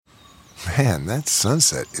Man, that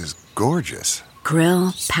sunset is gorgeous.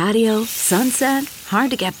 Grill, patio, sunset.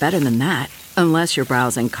 Hard to get better than that. Unless you're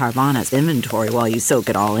browsing Carvana's inventory while you soak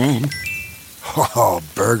it all in. Oh,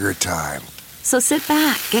 burger time. So sit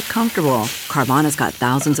back, get comfortable. Carvana's got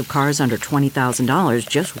thousands of cars under $20,000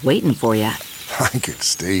 just waiting for you. I could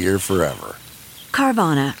stay here forever.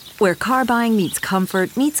 Carvana, where car buying meets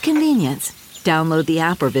comfort meets convenience. Download the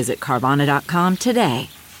app or visit Carvana.com today.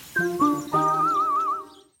 The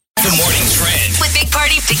morning trend With Big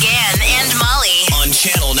Party began and Molly. on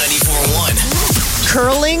Channel 94.1.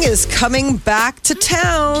 Curling is coming back to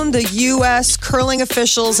town. The U.S. curling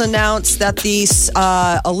officials announced that these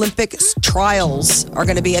Olympic trials are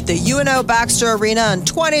going to be at the UNO Baxter Arena in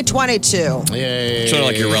 2022. Yay. Sort of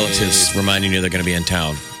like your relatives reminding you they're going to be in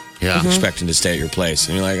town. Yeah. Expecting to stay at your place.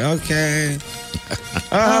 And you're like, okay.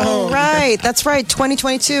 Oh, right. That's right.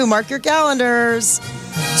 2022. Mark your calendars.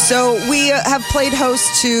 So we have played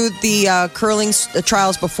host to the curling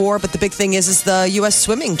trials before, but the big thing is the U.S.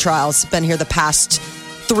 swimming trials have been here the past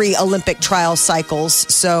 3 Olympic trial cycles.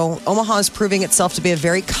 So Omaha is proving itself to be a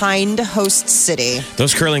very kind host city.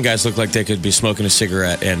 Those curling guys look like they could be smoking a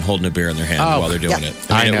cigarette and holding a beer in their hand while they're doing it.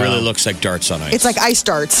 I mean, I it really know. looks like darts on ice. It's like ice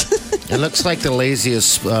darts. It looks like the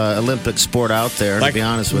laziest Olympic sport out there, to be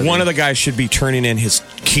honest with you. One of the guys should be turning in his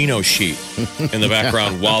Keno sheet in the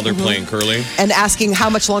background while they're playing curling. And asking how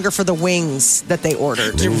much longer for the wings that they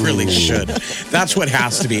ordered. They really should. That's what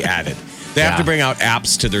has to be added. They have to bring out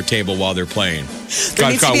apps to their table while they're playing.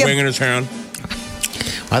 Guy's got a wing in his hand.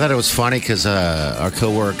 I thought it was funny because our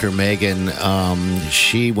coworker Megan,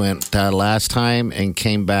 she went last time and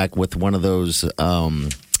came back with one of those.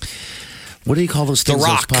 What do you call those things? The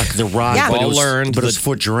rock. The rock. Yeah. But it All was, learned but it's the-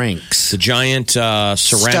 for drinks. The giant ceramic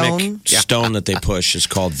Stone. stone that they push is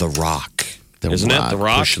called the rock. The Isn't it? The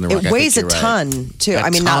rock? pushing the rock. It I weighs a think you're right. ton, too. A I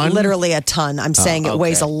mean, not ton? literally a ton. I'm saying it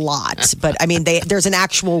weighs a okay. lot. But, I mean, there's an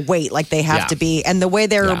actual weight, like they have Yeah. to be. And the way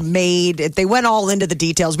they're made, they went all into the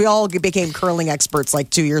details. We all became curling experts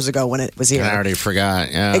like 2 years ago when it was here. I already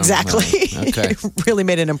forgot. Yeah. Exactly. Okay. It really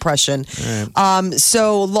made an impression.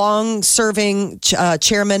 So long-serving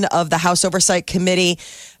chairman of the House Oversight Committee,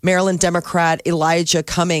 Maryland Democrat Elijah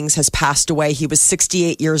Cummings, has passed away. He was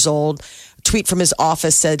 68 years old. A tweet from his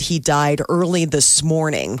office said he died early this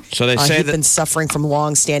morning. So they say he'd that- been suffering from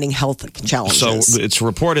long-standing health challenges. So it's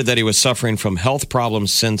reported that he was suffering from health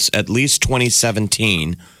problems since at least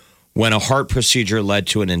 2017 when a heart procedure led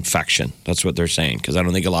to an infection. That's what they're saying, because I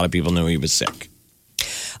don't think a lot of people knew he was sick.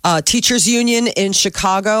 Teachers Union in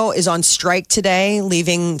Chicago is on strike today,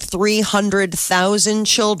 leaving 300,000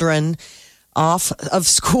 children off of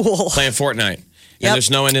school. Playing Fortnite. And Yep. there's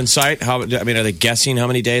no end in sight? Are they guessing how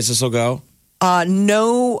many days this will go?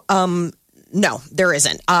 No, there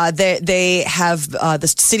isn't. They have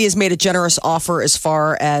the city has made a generous offer as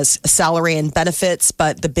far as salary and benefits,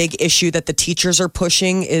 but the big issue that the teachers are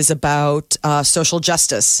pushing is about social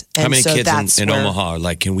justice. And How many so kids that's in where- Omaha are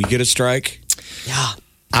like, can we get a strike? Yeah,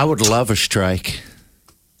 I would love a strike.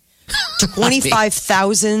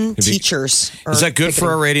 25,000 teachers. Is that good for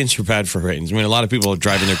our ratings or bad for ratings? I mean, a lot of people are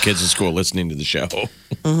driving their kids to school listening to the show.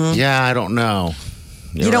 Yeah, I don't know.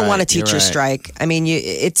 You don't want a You're teacher right. strike. I mean,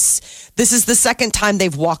 this is the second time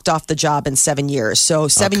they've walked off the job in 7 years. So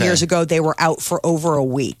 7 Okay. years ago, they were out for over a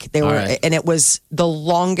week. They were, right. and it was the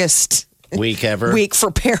longest Week ever? week for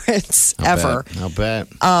parents ever. I'll bet.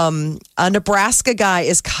 A Nebraska guy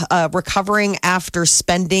is recovering after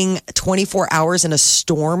spending 24 hours in a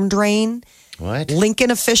storm drain. What?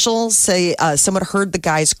 Lincoln officials say someone heard the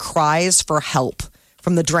guy's cries for help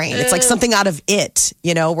from the drain. It's like something out of It,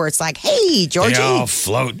 where it's like, hey, Georgie. They all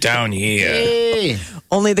float down here. Hey.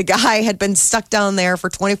 Only the guy had been stuck down there for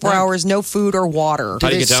 24 hours, no food or water. How'd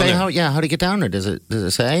Did he it get down say there? how do you get down there? Does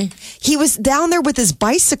it say? He was down there with his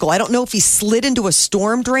bicycle. I don't know if he slid into a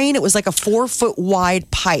storm drain. It was like a 4-foot wide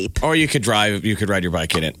pipe. Or you could ride your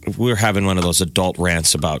bike in it. We were having one of those adult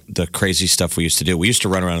rants about the crazy stuff we used to do. We used to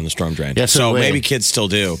run around in the storm drain. Yes, so we would. maybe kids still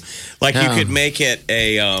do. Like you Yeah. could make it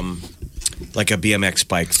like a BMX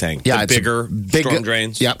bike thing. Yeah, The it's a bigger storm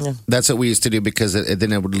drains. Yep. That's what we used to do because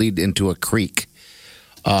then it would lead into a creek.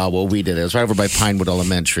 Well, we did it. It was right over by Pinewood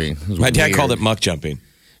Elementary. It was My dad weird. called it muck jumping.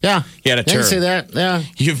 Yeah. He had a Didn't term. say that. Yeah.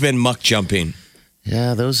 You've been muck jumping.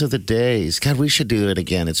 Yeah, those are the days. God, we should do it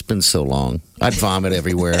again. It's been so long. I'd vomit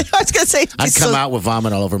everywhere. I was going to say, I'd come out with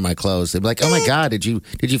vomit all over my clothes. They'd be like, "Oh my God, did you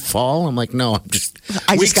fall?" I'm like, "No,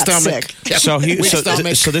 I weak just got stomach." sick. So Weak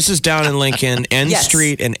stomach. so this is down in Lincoln, N Yes.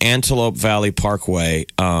 Street and Antelope Valley Parkway.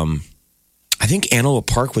 I think Antelope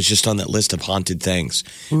Park was just on that list of haunted things.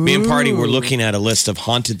 Me and Party were looking at a list of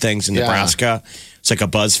haunted things in Yeah. Nebraska. It's like a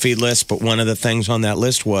BuzzFeed list, but one of the things on that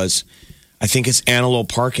list was I think it's Antelope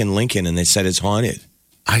Park in Lincoln, and they said it's haunted.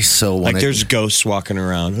 I so want Like there's ghosts walking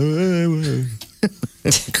around.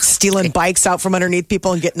 Stealing bikes out from underneath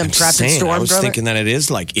people and getting them trapped in storm. I was thinking that it is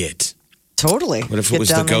like it. Totally. What if it was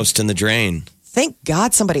the ghost in the drain? Thank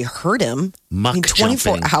God somebody hurt him. Muck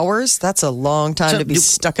 24 jumping. hours? That's a long time to be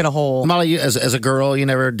stuck in a hole. Molly, you, as a girl, you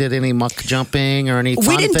never did any muck jumping or any fun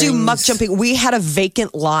We didn't do things? muck jumping. We had a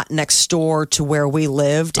vacant lot next door to where we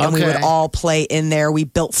lived, and we would all play in there. We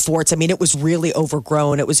built forts. I mean, it was really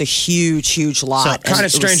overgrown. It was a huge, huge lot. Kind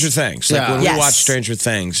of Stranger Things. Like when we watched Stranger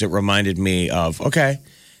Things, it reminded me of, okay,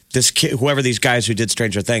 this kid, whoever these guys who did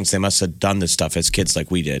Stranger Things, they must have done this stuff as kids like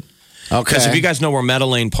we did. Okay. Because if you guys know where Meadow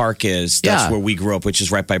Lane Park is, that's where we grew up, which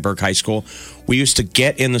is right by Burke High School. We used to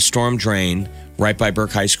get in the storm drain right by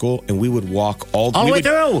Burke High School, and we would walk all the way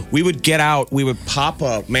through. We would get out. We would pop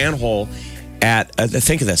a manhole at,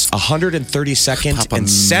 think of this, 132nd and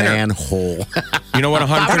Center. Manhole. You know what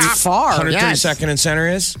 132nd Yes. and Center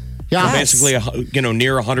is? Yeah. So basically,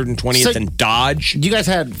 near 120th and Dodge. You guys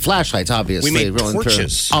had flashlights, obviously. We made rolling through.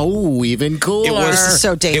 torches. Oh, even cooler. This is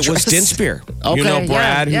so dangerous. It was Dinspear. Okay, You know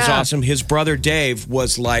Brad, yeah, who's yeah. awesome. His brother Dave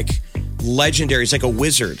was like legendary. He's like a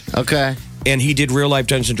wizard. Okay. And he did real life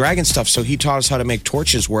Dungeons and Dragons stuff. So he taught us how to make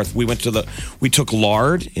torches. We took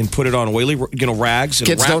lard and put it on oily, rags and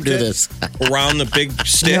Kids wrapped don't do it this. around the big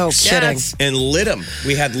sticks. No kidding. And lit them.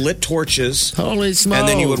 We had lit torches. Holy smokes. And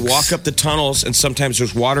then you would walk up the tunnels, and sometimes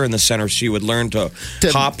there's water in the center, so you would learn to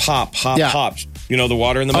hop. You know the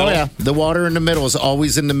water in the middle? Oh, yeah. The water in the middle is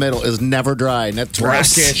always in the middle. Is never dry. And that's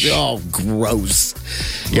Brackish. Oh, gross.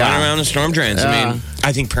 Running around the storm drains. I mean,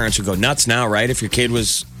 I think parents would go nuts now, right? If your kid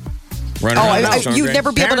was running around the storm you'd drain.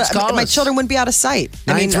 never be able Parents to. call My us. children wouldn't be out of sight.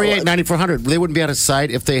 938, 9400. They wouldn't be out of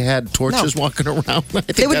sight if they had torches walking around.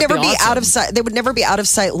 They would never be out of sight. They would never be out of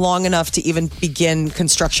sight long enough to even begin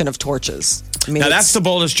construction of torches. I mean, Now that's the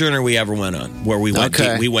boldest journey we ever went on, where we went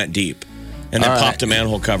deep. We went deep, and then All right. popped a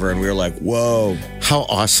manhole cover, and we were like, "Whoa, How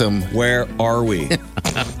awesome. where are we?"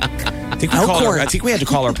 I think we had to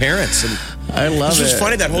call our parents. And I love this it. was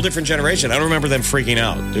funny. That whole different generation. I don't remember them freaking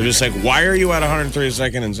out. They're just like, "Why are you at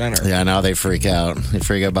 132nd and Center?" Yeah, now they freak out. They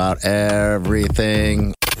freak about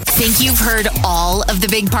everything. Think you've heard all of the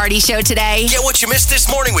Big Party Show today? Get what you missed this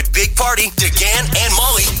morning with Big Party, DeGan, and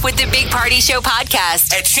Molly With the Big Party Show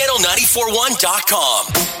podcast. at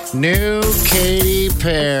channel941.com. New Katy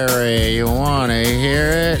Perry. You want to hear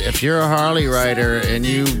it? If you're a Harley rider and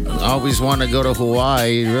you always want to go to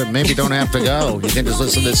Hawaii, you maybe don't have to go. You can just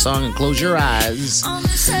listen to this song and close your eyes.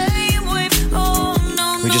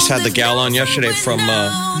 We just had the gal on yesterday from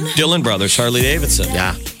Dillon Brothers, Harley Davidson.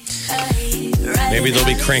 Yeah. Maybe they'll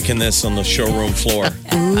be cranking this on the showroom floor.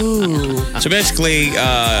 So basically,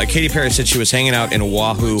 Katy Perry said she was hanging out in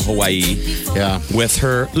Oahu, Hawaii, with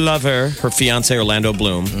her lover, her fiance Orlando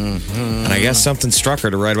Bloom, and I guess something struck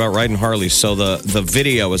her to write about riding Harleys. So the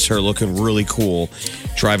video is her looking really cool,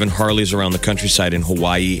 driving Harleys around the countryside in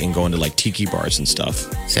Hawaii and going to like tiki bars and stuff.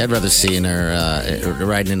 See, I'd rather see her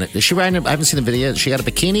riding in it. Is she riding? I haven't seen the video. She got a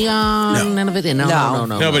bikini on in a video. No.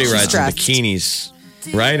 Nobody She's rides dressed. in bikinis.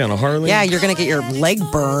 Right, on a Harley? Yeah, you're going to get your leg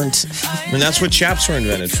burned. I mean, that's what chaps were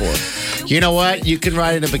invented for. You know what? You can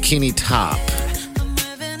ride in a bikini top.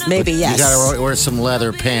 Maybe, yes. You got to wear some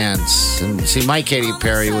leather pants. And see, my Katy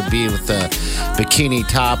Perry would be with the bikini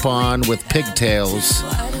top on with pigtails.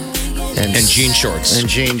 And jean shorts. And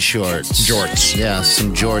jean shorts. Jorts. Yeah,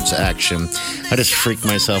 some jorts action. I just freaked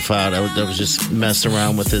myself out. I was just messing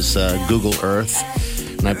around with this Google Earth.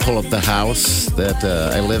 And I pull up the house that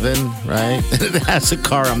I live in, right? It has a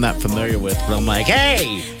car I'm not familiar with. But I'm like,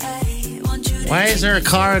 hey, why is there a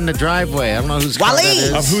car in the driveway? I don't know whose car that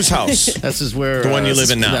is. Of whose house? This is where... The one you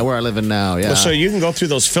live in now. Where I live in now, yeah. Well, so you can go through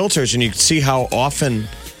those filters and you can see how often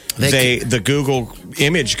the Google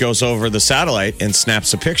image goes over the satellite and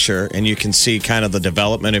snaps a picture, and you can see kind of the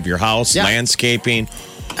development of your house, landscaping,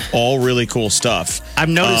 all really cool stuff.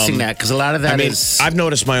 I'm noticing that because a lot of that is... I've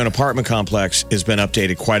noticed my own apartment complex has been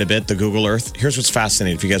updated quite a bit, the Google Earth. Here's what's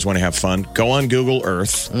fascinating. If you guys want to have fun, go on Google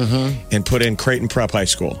Earth and put in Creighton Prep High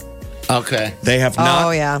School. Okay. They have not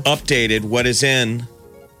updated what's in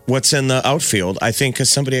the outfield. I think because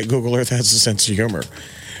somebody at Google Earth has a sense of humor.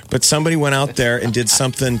 But somebody went out there and did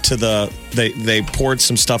something to they poured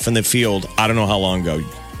some stuff in the field, I don't know how long ago,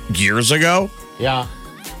 years ago? Yeah.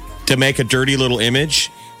 To make a dirty little image.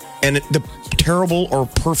 And the terrible or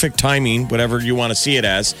perfect timing, whatever you want to see it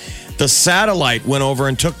as, the satellite went over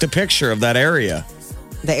and took the picture of that area.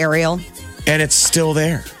 The aerial. And it's still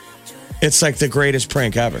there. It's like the greatest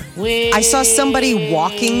prank ever. I saw somebody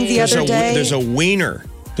walking the other day. There's a wiener.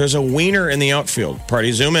 There's a wiener in the outfield.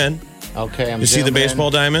 Party, zoom in. Okay, You see the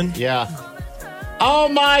baseball diamond? Yeah. Oh,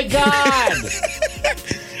 my God.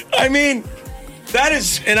 I mean, that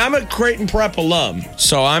is, and I'm a Creighton Prep alum,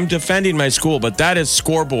 so I'm defending my school, but that is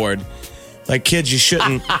scoreboard. Like, kids, you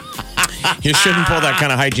shouldn't pull that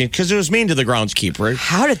kind of hygiene, because it was mean to the groundskeeper.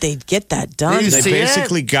 How did they get that done? Did you They see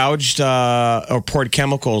basically gouged or poured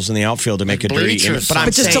chemicals in the outfield to make a dirty bleach or image. But I'm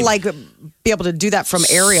But just to saying, like be able to do that from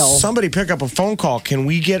aerial. somebody pick up a phone call. Can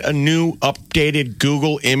we get a new updated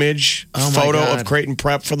Google image Oh, my photo God. of Creighton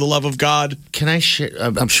Prep, for the love of God? Can I share?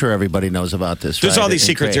 I'm sure everybody knows about this. There's right? all these In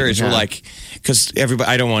secret Creighton, theories. We're yeah. like, because everybody,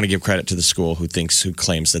 I don't want to give credit to the school who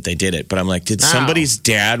claims that they did it. But I'm like, did somebody's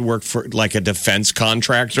dad work for like a defense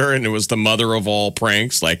contractor and it was the mother of all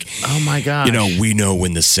pranks? Like, Oh, my God. we know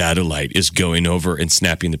when the satellite is going over and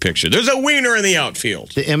snapping the picture. There's a wiener in the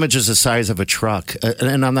outfield. The image is the size of a truck.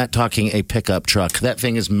 And I'm not talking a pickup truck. That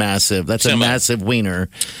thing is massive. That's a massive wiener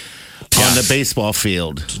on the baseball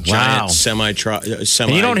field. Wow. Giant semi.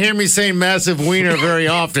 And you don't hear me saying massive wiener very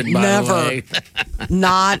often, by Never. the way.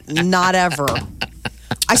 Not ever.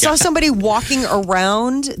 I saw somebody walking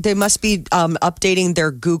around. They must be updating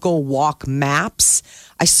their Google Walk maps.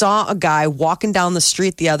 I saw a guy walking down the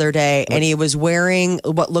street the other day, and he was wearing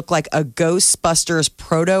what looked like a Ghostbusters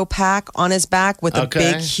proto pack on his back with a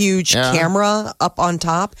Okay. big, huge Yeah. camera up on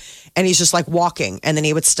top. And he's just like walking, and then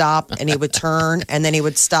he would stop, and he would turn, and then he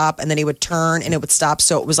would stop, and then he would turn, and it would stop.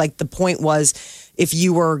 So it was like the point was, if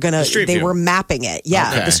you were gonna, Street they view. were mapping it,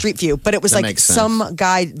 yeah, Okay. the street view. But it was That like makes sense. some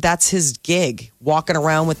guy, that's his gig, walking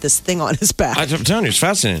around with this thing on his back. I'm telling you, it's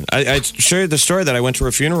fascinating. I shared the story that I went to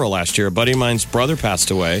a funeral last year. A buddy of mine's brother passed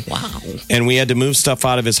away. Wow. And we had to move stuff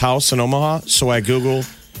out of his house in Omaha. So I Google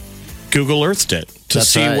Earthed it to That's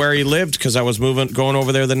see right. where he lived, because I was going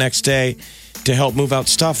over there the next day to help move out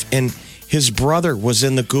stuff. And his brother was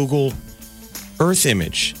in the Google Earth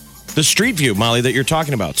image, the street view, Molly, that you're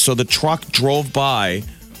talking about. So the truck drove by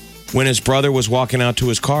when his brother was walking out to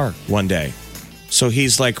his car one day. So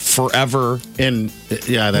he's like forever. And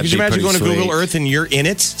yeah, that'd Could you be imagine pretty going to sweet. Google Earth and you're in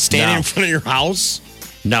it, standing No. in front of your house?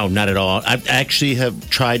 No, not at all. I actually have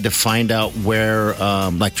tried to find out where,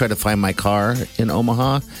 try to find my car in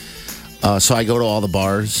Omaha. So I go to all the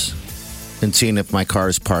bars and seeing if my car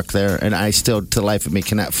is parked there. And I still, to the life of me,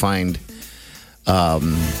 cannot find.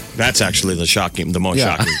 That's actually the most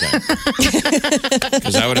Yeah. shocking thing.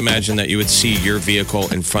 Because I would imagine that you would see your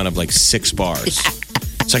vehicle in front of like 6 bars.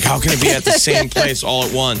 It's like, how can it be at the same place all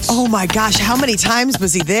at once? Oh my gosh, how many times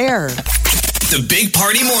was he there? The Big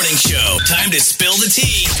Party Morning Show. Time to spill the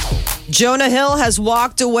tea. Jonah Hill has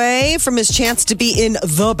walked away from his chance to be in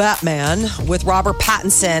The Batman with Robert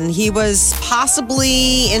Pattinson. He was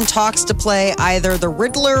possibly in talks to play either the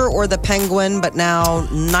Riddler or the Penguin, but now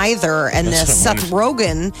neither. And That's this what I'm Seth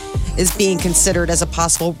Rogen is being considered as a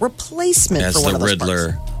possible replacement As for one the of those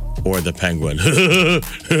Riddler parts. or the Penguin.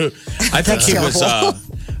 I think he was.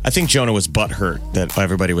 I think Jonah was butthurt that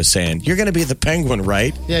everybody was saying, "You're going to be the Penguin,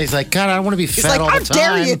 right?" Yeah, he's like, God, I don't want to be He's fat like, all how the time.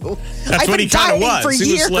 dare you? That's I've what been he kind of dieting was. for He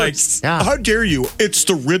years. was like, Yeah. "How dare you? It's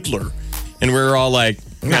the Riddler," and we were all like,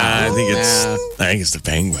 "Nah, I think it's the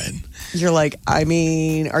Penguin." You're like, I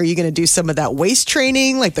mean, are you going to do some of that waist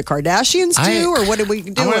training like the Kardashians do, or what are we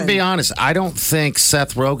doing? I'm going to be honest. I don't think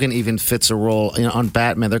Seth Rogen even fits a role on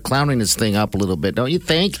Batman. They're clowning this thing up a little bit, don't you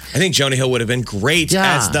think? I think Jonah Hill would have been great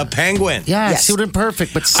Yeah. as the Penguin. Yes, he would have been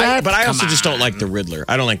perfect. But Seth, But I also come just don't on. like the Riddler.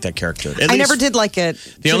 I don't like that character. At I least never did like it.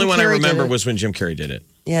 The only one I remember was. was when Jim Carrey did it.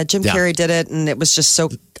 Yeah, Jim Yeah. Carrey did it, and it was just so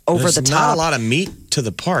over There's the not top. a lot of meat to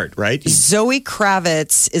the part, right? Zoe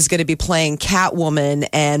Kravitz is going to be playing Catwoman,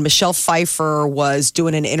 and Michelle Pfeiffer was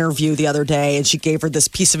doing an interview the other day, and she gave her this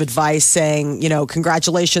piece of advice saying,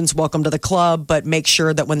 congratulations, welcome to the club, but make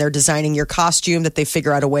sure that when they're designing your costume that they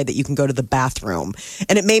figure out a way that you can go to the bathroom.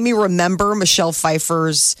 And it made me remember Michelle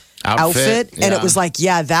Pfeiffer's outfit, and it yeah. was like,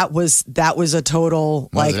 yeah, that was a total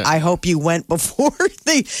like, it? I hope you went before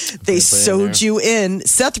they sewed you in.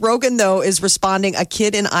 Seth Rogen though is responding. A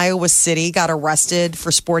kid in Iowa City got arrested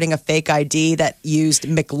for sporting a fake ID that used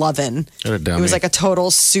McLovin. What a dummy. It was like a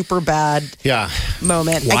total super bad Yeah.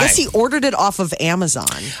 moment. Why? I guess he ordered it off of Amazon.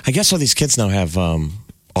 I guess all these kids now have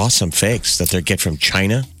awesome fakes that they get from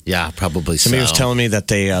China. Yeah, probably so. Somebody was telling me that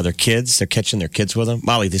they're catching their kids with them.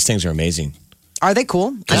 Molly, these things are amazing. Are they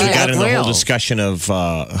cool? Because we got in the real. whole discussion of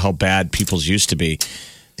how bad people's used to be.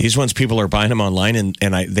 These ones, people are buying them online and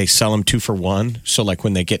they sell them 2 for $1. So, like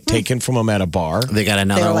when they get taken from them at a bar, They got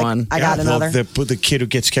another They're like, one. I got another. The kid who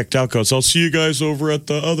gets kicked out goes, "I'll see you guys over at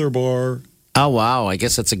the other bar." Oh, wow. I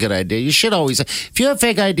guess that's a good idea. You should always, if you have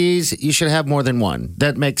fake IDs, you should have more than one.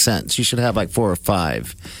 That makes sense. You should have like 4 or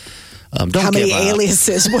 5. Don't How many give up.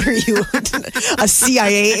 aliases? What are you? A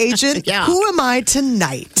CIA agent? Yeah. Who am I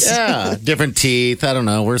tonight? Yeah, different teeth. I don't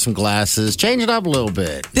know. Wear some glasses. Change it up a little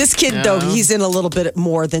bit. This kid, though, he's in a little bit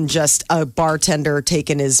more than just a bartender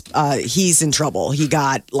taking his. He's in trouble. He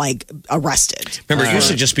got arrested. Remember, it used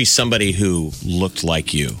to just be somebody who looked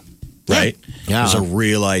like you, right? Yeah. It was a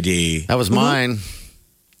real ID. That was mine.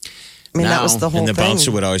 I mean, that was the whole And the thing.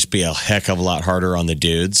 bouncer would always be a heck of a lot harder on the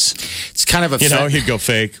dudes. It's kind of a He'd go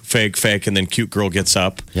fake, fake, fake, and then cute girl gets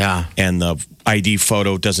up. Yeah. And the ID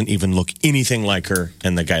photo doesn't even look anything like her,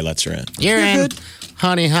 and the guy lets her in. You're in, good.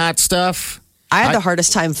 honey, hot stuff. I had the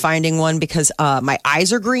hardest time finding one because my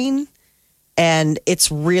eyes are green. And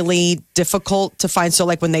it's really difficult to find. So,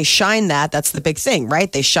 when they shine that's the big thing,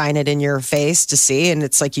 right? They shine it in your face to see. And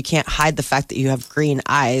it's you can't hide the fact that you have green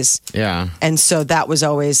eyes. Yeah. And so that was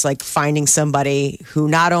always finding somebody who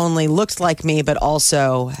not only looked like me, but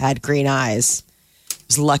also had green eyes. I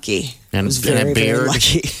was lucky. And I was a very, beard. very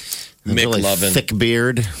lucky. Really McLovin. thick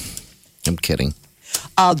beard. I'm kidding.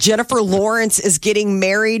 Jennifer Lawrence is getting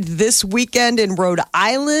married this weekend in Rhode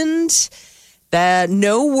Island.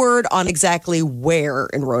 No word on exactly where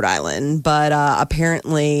in Rhode Island, but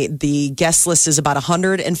apparently the guest list is about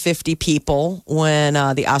 150 people when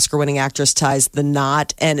the Oscar-winning actress ties the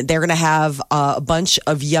knot, and they're going to have a bunch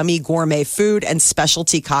of yummy gourmet food and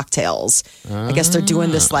specialty cocktails. I guess they're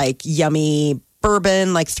doing this yummy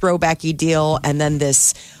bourbon, throwbacky deal, and then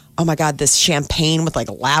this. Oh my God, this champagne with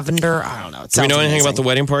lavender. I don't know. Do we know anything about the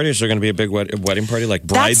wedding party? Is there going to be a big wedding party,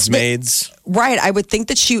 bridesmaids? Right. I would think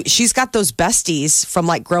that she's got those besties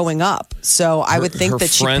from growing up. So I would think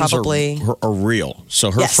that she probably are real.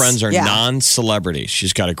 So her friends are non-celebrities.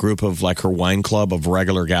 She's got a group of her wine club of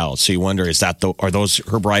regular gals. So you wonder, are those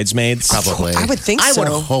her bridesmaids? Probably. I would think so. I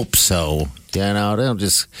would hope so. They'll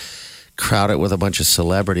just crowd it with a bunch of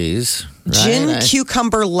celebrities. Right? Gin,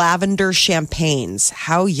 cucumber, lavender champagnes.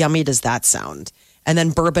 How yummy does that sound? And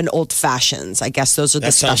then bourbon old fashions. I guess those are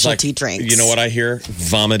the specialty drinks. You know what I hear?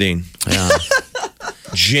 Vomiting. Yeah.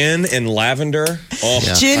 Gin and lavender. Oh,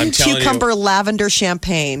 yeah. Gin, I'm telling cucumber, lavender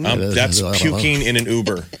champagne. That's puking in an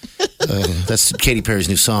Uber. That's Katy Perry's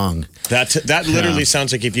new song. That literally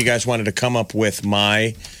sounds like if you guys wanted to come up with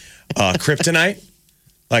my kryptonite.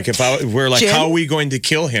 We're Gin? how are we going to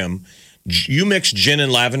kill him? You mix gin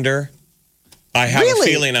and lavender. I have a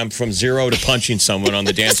feeling I'm from zero to punching someone on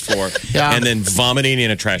the dance floor and then vomiting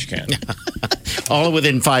in a trash can. All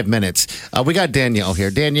within 5 minutes. We got Danielle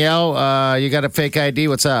here. Danielle, you got a fake ID.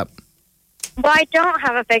 What's up? Well, I don't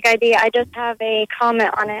have a fake ID. I just have a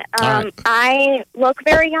comment on it. Right. I look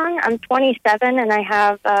very young. I'm 27 and I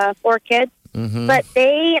have 4 kids. Mm-hmm. But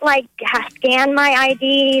they scan my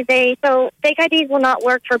ID. So fake IDs will not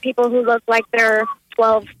work for people who look like they're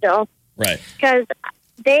 12 still. Right. Because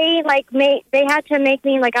they they had to make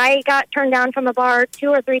me I got turned down from a bar 2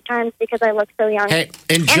 or 3 times because I look so young. Hey,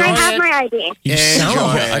 enjoy and I have it. my ID. You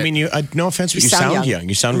sound. I mean, no offense, but you sound young.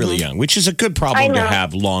 You sound really young, which is a good problem to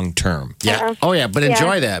have long term. Yeah. Oh yeah, but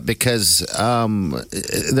enjoy that because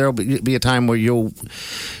there'll be a time where you'll,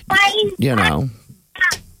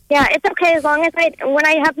 Yeah, it's okay as long as when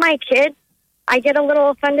I have my kids, I get a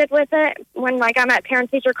little offended with it when I'm at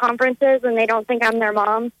parent-teacher conferences and they don't think I'm their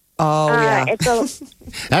mom. Oh yeah, it's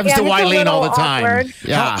happens to Wileen all the time. Awkward.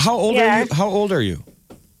 Yeah. How old are you? How old are you?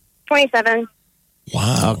 27.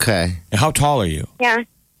 Wow. Okay. And how tall are you? Yeah.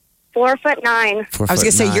 4'9". I was going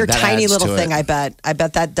to say your tiny little thing. I bet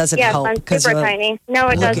that doesn't help. Yes, I'm super tiny. No,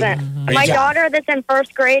 it doesn't. My daughter that's in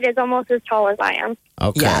 1st grade is almost as tall as I am.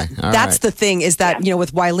 Okay. Yeah, that's the thing is that,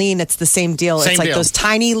 with Wileen, it's the same deal. Same it's deal. Those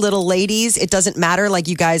tiny little ladies. It doesn't matter.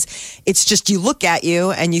 You guys, it's just you look at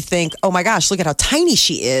you and you think, oh my gosh, look at how tiny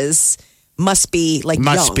she is. Must be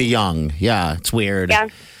young. Be young. Yeah, it's weird. Yeah.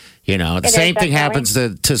 The same thing happens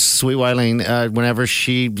to Sweet Wileen whenever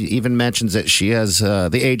she even mentions that she has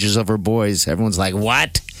the ages of her boys. Everyone's like,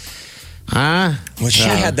 what? Huh? Well, she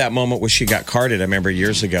had that moment where she got carded, I remember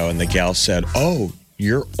years ago, and the gal said, oh,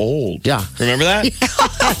 you're old. Yeah. Remember that?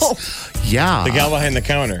 Yeah. The gal behind the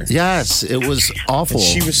counter. Yes, it was awful. And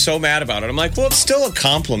she was so mad about it. I'm like, well, it's still a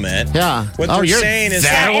compliment. Yeah. What they're saying is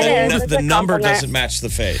that the number compliment. doesn't match the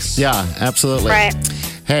face. Yeah, absolutely. Right.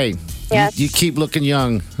 Hey, Yes. you keep looking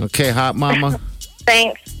young. Okay, hot mama?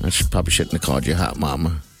 Thanks. I probably shouldn't have called you hot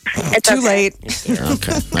mama. It's Too okay. late.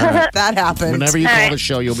 Okay. All right. That happened. Whenever you All call right. the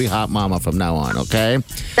show, you'll be hot mama from now on, okay?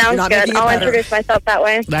 Sounds not good. making it I'll better. introduce myself that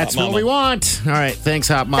way. That's Hot what mama. we want. All right. Thanks,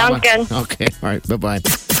 hot mama. Sounds good. Okay. All right. Bye-bye.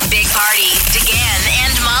 Big Party, DeGan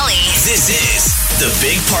and Molly This is the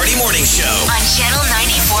Big Party Morning Show. on Channel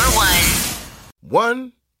 94.1.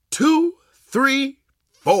 1, 2, 3,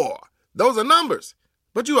 4. Those are numbers.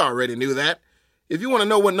 But you already knew that. If you want to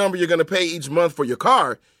know what number you're going to pay each month for your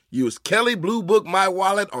car, use Kelley Blue Book My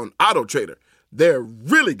Wallet on Auto Trader. They're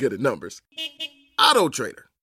really good at numbers. Auto Trader.